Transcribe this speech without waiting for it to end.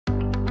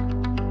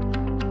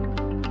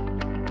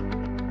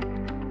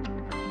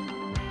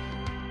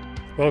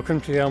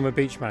Welcome to the Elmer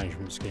Beach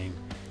Management Scheme.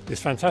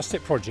 This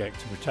fantastic project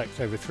to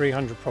protect over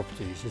 300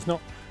 properties has not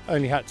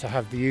only had to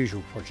have the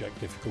usual project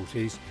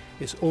difficulties,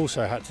 it's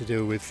also had to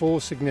deal with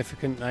 4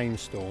 significant named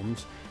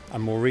storms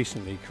and more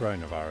recently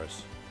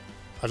coronavirus.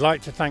 I'd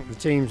like to thank the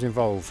teams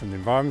involved from the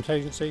Environment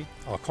Agency,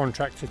 our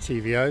contractor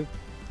TVO,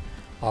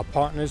 our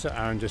partners at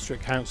Arran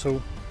District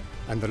Council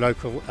and the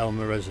local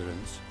Elmer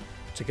residents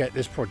to get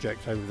this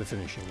project over the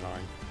finishing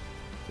line.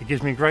 It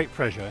gives me great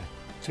pleasure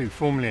to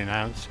formally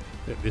announce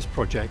that this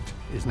project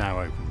is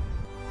now open.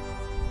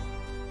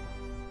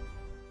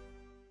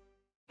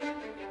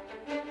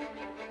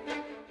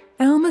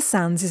 Elmer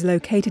Sands is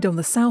located on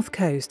the south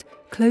coast,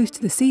 close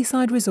to the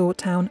seaside resort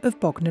town of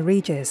Bognor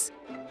Regis.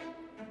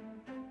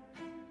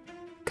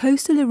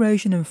 Coastal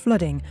erosion and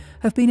flooding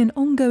have been an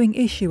ongoing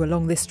issue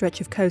along this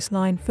stretch of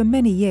coastline for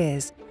many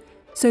years,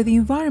 so the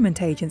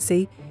Environment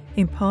Agency,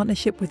 in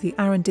partnership with the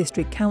Arran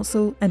District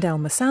Council and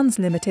Elmer Sands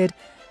Limited,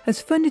 has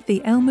funded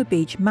the Elmer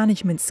Beach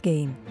Management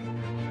Scheme.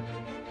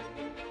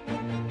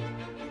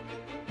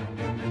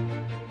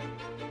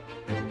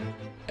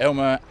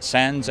 Elmer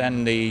Sands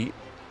and the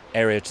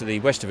area to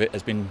the west of it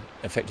has been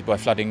affected by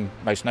flooding,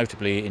 most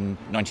notably in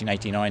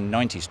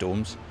 1989-90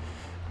 storms,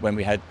 when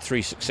we had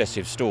 3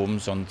 successive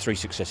storms on 3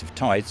 successive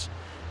tides,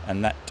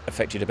 and that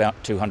affected about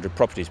 200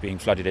 properties being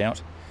flooded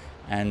out,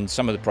 and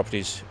some of the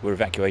properties were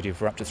evacuated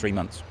for up to 3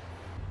 months.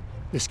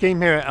 The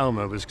scheme here at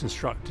Elmer was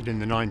constructed in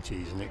the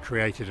 90s and it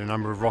created a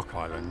number of rock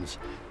islands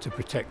to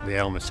protect the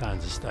Elmer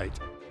Sands estate.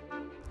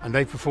 And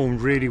they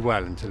performed really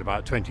well until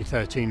about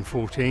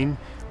 2013-14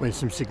 when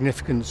some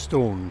significant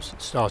storms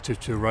started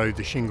to erode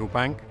the shingle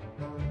bank.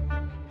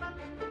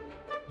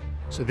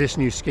 So this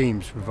new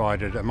scheme's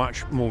provided a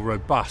much more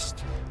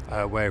robust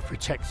way of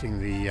protecting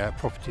the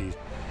properties.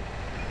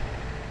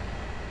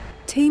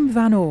 Team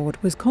Van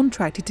Oord was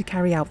contracted to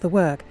carry out the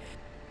work,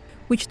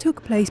 which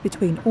took place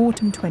between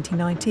autumn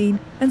 2019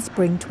 and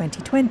spring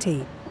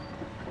 2020.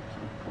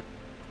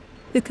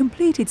 The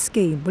completed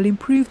scheme will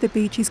improve the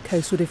beach's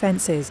coastal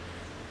defences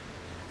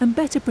and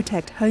better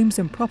protect homes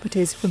and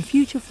properties from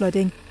future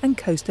flooding and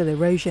coastal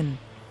erosion.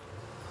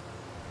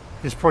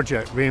 This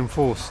project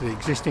reinforced the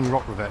existing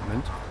rock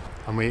revetment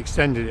and we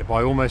extended it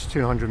by almost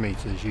 200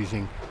 metres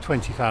using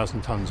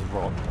 20,000 tonnes of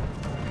rock.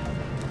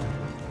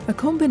 A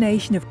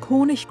combination of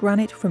Cornish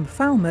granite from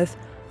Falmouth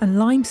and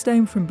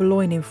limestone from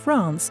Boulogne in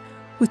France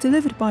was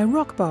delivered by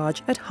rock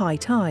barge at high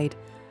tide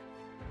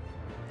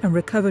and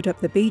recovered up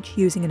the beach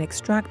using an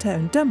extractor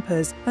and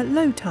dumpers at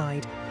low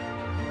tide.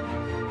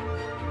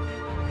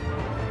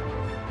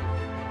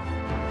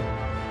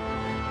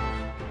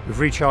 We've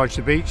recharged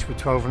the beach with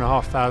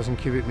 12,500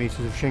 cubic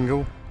metres of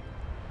shingle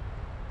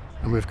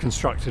and we've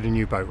constructed a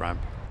new boat ramp.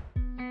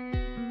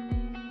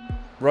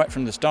 Right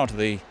from the start of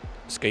the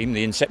scheme,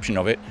 the inception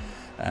of it,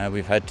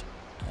 we've had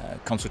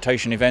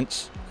consultation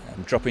events,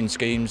 drop-in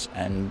schemes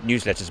and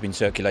newsletters have been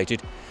circulated.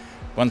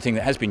 One thing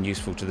that has been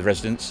useful to the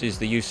residents is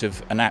the use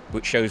of an app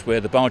which shows where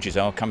the barges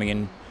are coming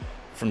in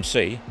from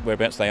sea,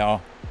 whereabouts they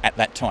are at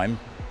that time,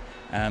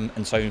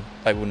 and so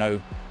they will know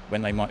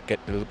when they might get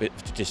a little bit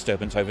of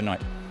disturbance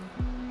overnight.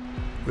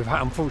 We've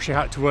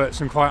unfortunately had to work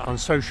some quite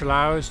unsocial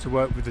hours to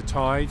work with the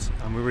tides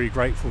and we're really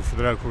grateful for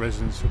the local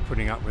residents for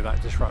putting up with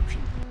that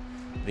disruption.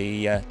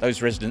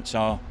 Those residents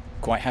are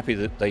quite happy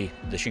that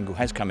the shingle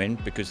has come in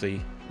because the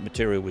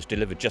material was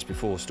delivered just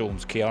before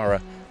storms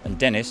Kiara and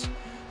Dennis,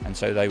 and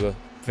so they were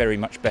very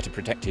much better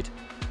protected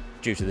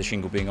due to the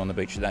shingle being on the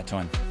beach at that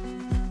time.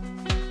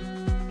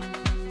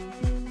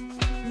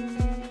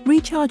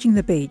 Recharging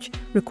the beach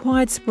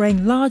required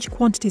spraying large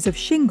quantities of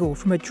shingle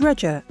from a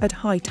dredger at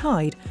high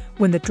tide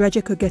when the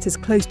dredger could get as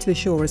close to the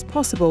shore as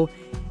possible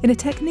in a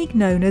technique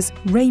known as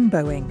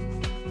rainbowing.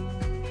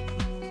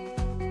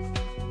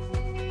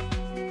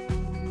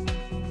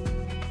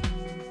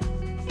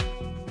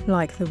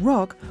 Like the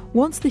rock,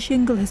 once the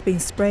shingle has been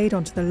sprayed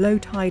onto the low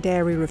tide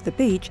area of the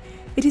beach,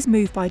 it is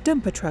moved by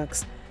dumper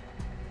trucks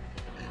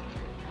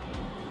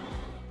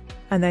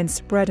and then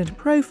spread and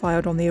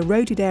profiled on the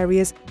eroded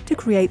areas to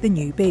create the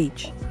new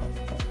beach.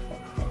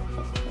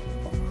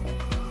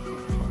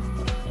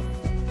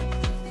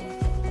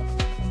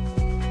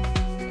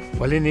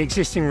 Well, in the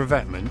existing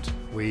revetment,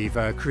 we've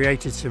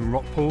created some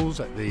rock pools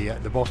at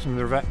the bottom of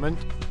the revetment,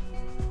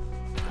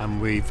 and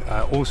we've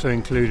also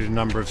included a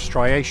number of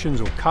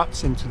striations or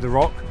cuts into the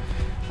rock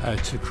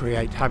to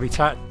create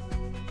habitat.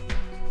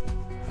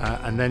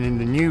 And then in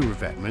the new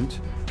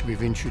revetment,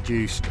 we've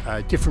introduced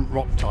different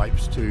rock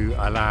types to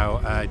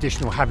allow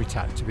additional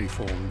habitat to be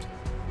formed.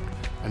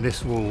 And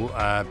this will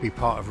be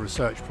part of a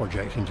research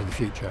project into the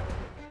future.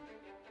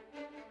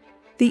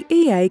 The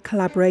EA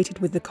collaborated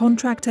with the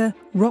contractor,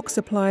 rock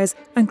suppliers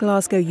and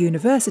Glasgow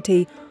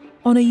University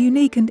on a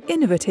unique and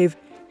innovative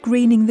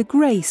Greening the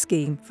Grey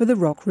scheme for the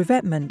rock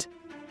revetment.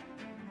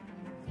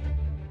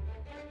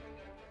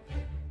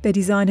 They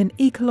designed an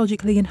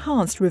ecologically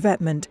enhanced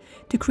revetment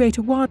to create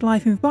a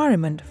wildlife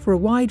environment for a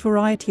wide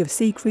variety of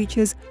sea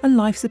creatures and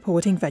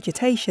life-supporting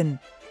vegetation.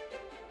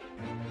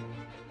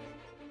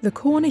 The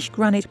Cornish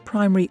granite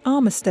primary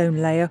armour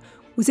stone layer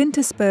was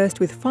interspersed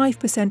with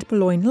 5%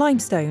 Boulogne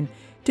limestone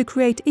to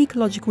create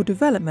ecological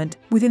development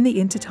within the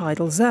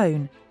intertidal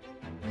zone.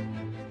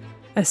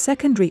 A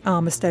secondary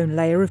armorstone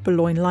layer of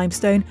Boulogne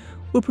limestone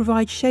will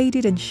provide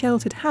shaded and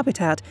sheltered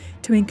habitat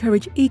to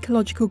encourage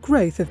ecological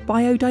growth of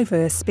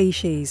biodiverse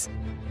species.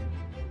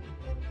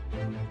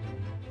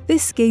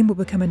 This scheme will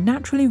become a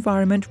Natural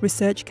Environment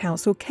Research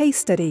Council case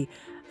study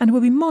and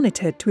will be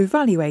monitored to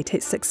evaluate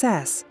its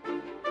success.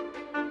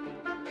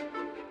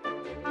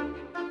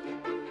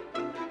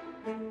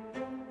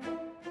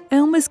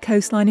 Elmer's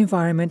coastline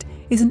environment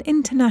is an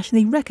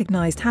internationally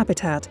recognised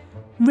habitat,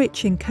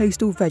 rich in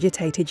coastal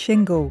vegetated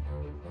shingle.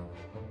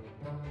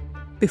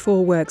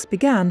 Before works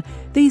began,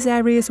 these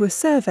areas were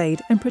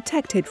surveyed and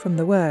protected from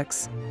the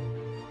works.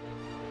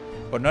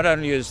 Well, not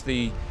only has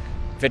the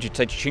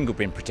vegetated shingle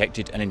been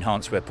protected and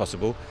enhanced where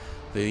possible,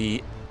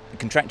 the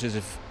contractors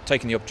have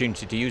taken the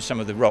opportunity to use some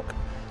of the rock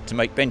to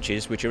make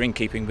benches which are in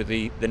keeping with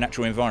the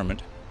natural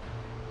environment.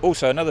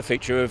 Also, another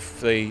feature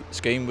of the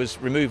scheme was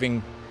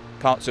removing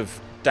parts of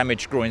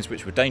damaged groins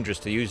which were dangerous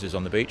to users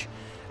on the beach,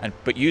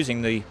 but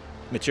using the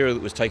material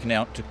that was taken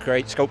out to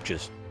create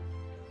sculptures.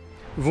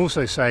 We've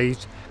also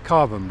saved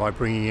carbon by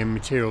bringing in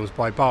materials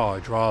by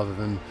barge rather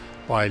than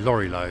by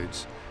lorry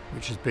loads,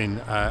 which has been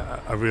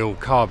a real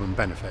carbon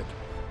benefit.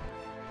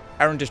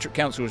 Arran District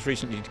Council has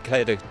recently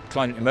declared a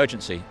climate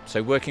emergency,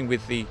 so working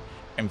with the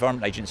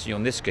Environment Agency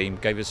on this scheme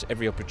gave us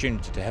every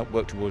opportunity to help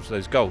work towards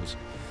those goals.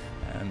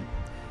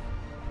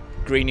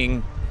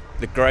 Greening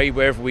the grey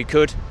wherever we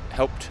could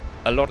helped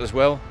a lot as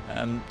well,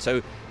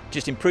 so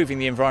just improving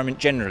the environment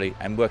generally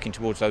and working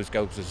towards those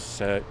goals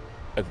is a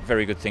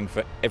very good thing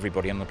for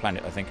everybody on the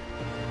planet, I think.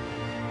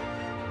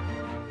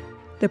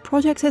 The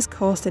project has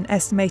cost an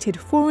estimated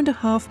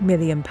 £4.5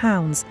 million,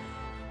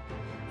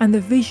 and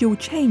the visual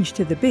change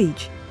to the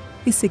beach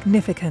is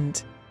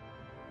significant.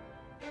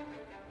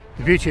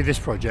 The beauty of this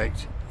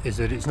project is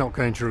that it's not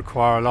going to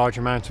require a large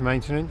amount of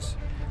maintenance.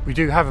 We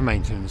do have a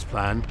maintenance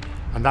plan,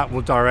 and that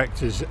will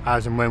direct us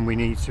as and when we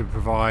need to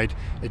provide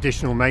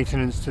additional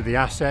maintenance to the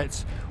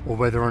assets, or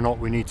whether or not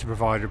we need to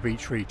provide a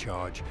beach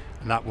recharge,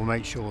 and that will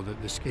make sure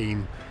that the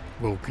scheme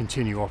will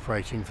continue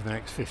operating for the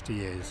next 50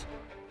 years.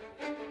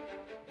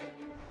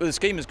 Well, the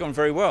scheme has gone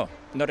very well.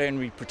 Not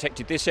only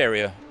protected this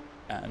area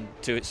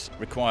to its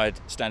required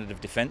standard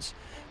of defence,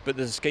 but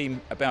there's a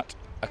scheme about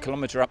a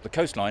kilometre up the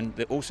coastline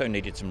that also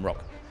needed some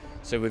rock.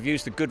 So we've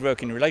used the good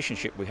working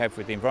relationship we have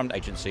with the Environment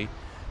Agency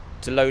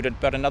to load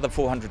about another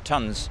 400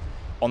 tonnes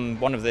on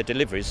one of their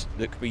deliveries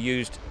that could be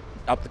used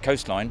up the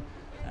coastline,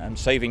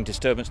 saving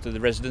disturbance to the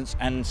residents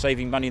and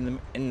saving money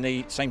in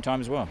the same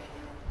time as well.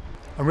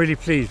 I'm really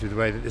pleased with the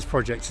way that this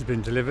project has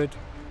been delivered.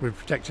 We've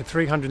protected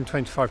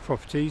 325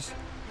 properties.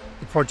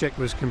 The project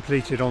was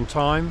completed on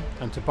time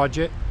and to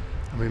budget,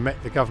 and we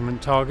met the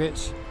government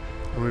targets,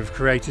 and we've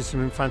created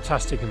some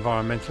fantastic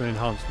environmental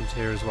enhancements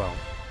here as well.